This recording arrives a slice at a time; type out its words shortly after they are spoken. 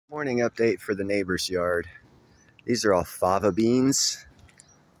Morning update for the neighbor's yard. These are all fava beans.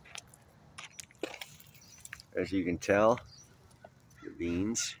 As you can tell, the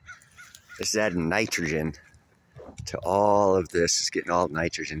beans. This is adding nitrogen to all of this. It's getting all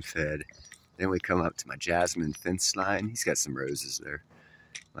nitrogen fed. Then we come up to my jasmine fence line. He's got some roses there.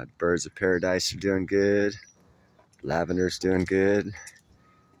 My birds of paradise are doing good. Lavender's doing good.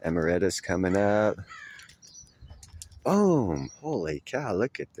 Amaretta's coming up. Boom! Holy cow,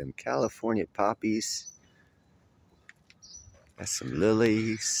 look at them California poppies. Got some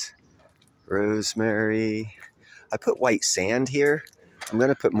lilies, rosemary. I put white sand here. I'm going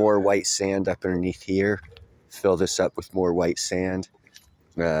to put more white sand up underneath here. Fill this up with more white sand.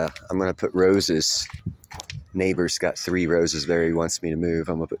 I'm going to put roses. Neighbor's got 3 roses there he wants me to move.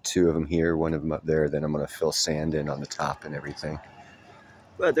 I'm going to put 2 of them here, 1 of them up there. Then I'm going to fill sand in on the top and everything.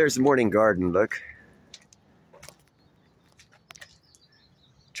 But there's the morning garden, look.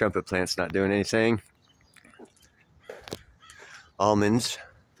 Trumpet plant's not doing anything. Almonds.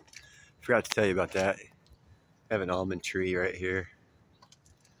 Forgot to tell you about that. I have an almond tree right here.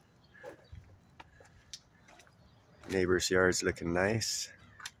 Neighbor's yard's looking nice.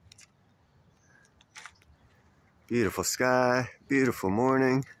 Beautiful sky, beautiful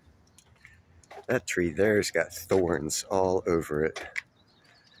morning. That tree there's got thorns all over it.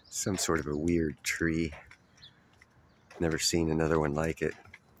 Some sort of a weird tree. Never seen another one like it.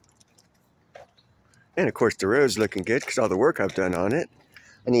 And of course the road's looking good because all the work I've done on it.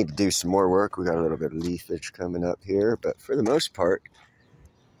 I need to do some more work. We got a little bit of leafage coming up here, but for the most part,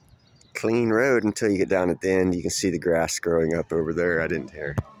 clean road until you get down at the end. You can see the grass growing up over there. I didn't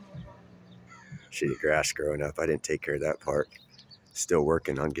see the grass growing up. I didn't take care of that part. Still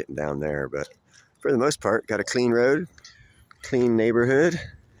working on getting down there, but for the most part, got a clean road, clean neighborhood.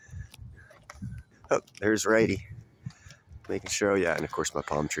 Oh, there's Righty. Making sure, yeah, and of course my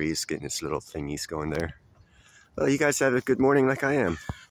palm tree is getting its little thingies going there. Well, you guys have a good morning like I am.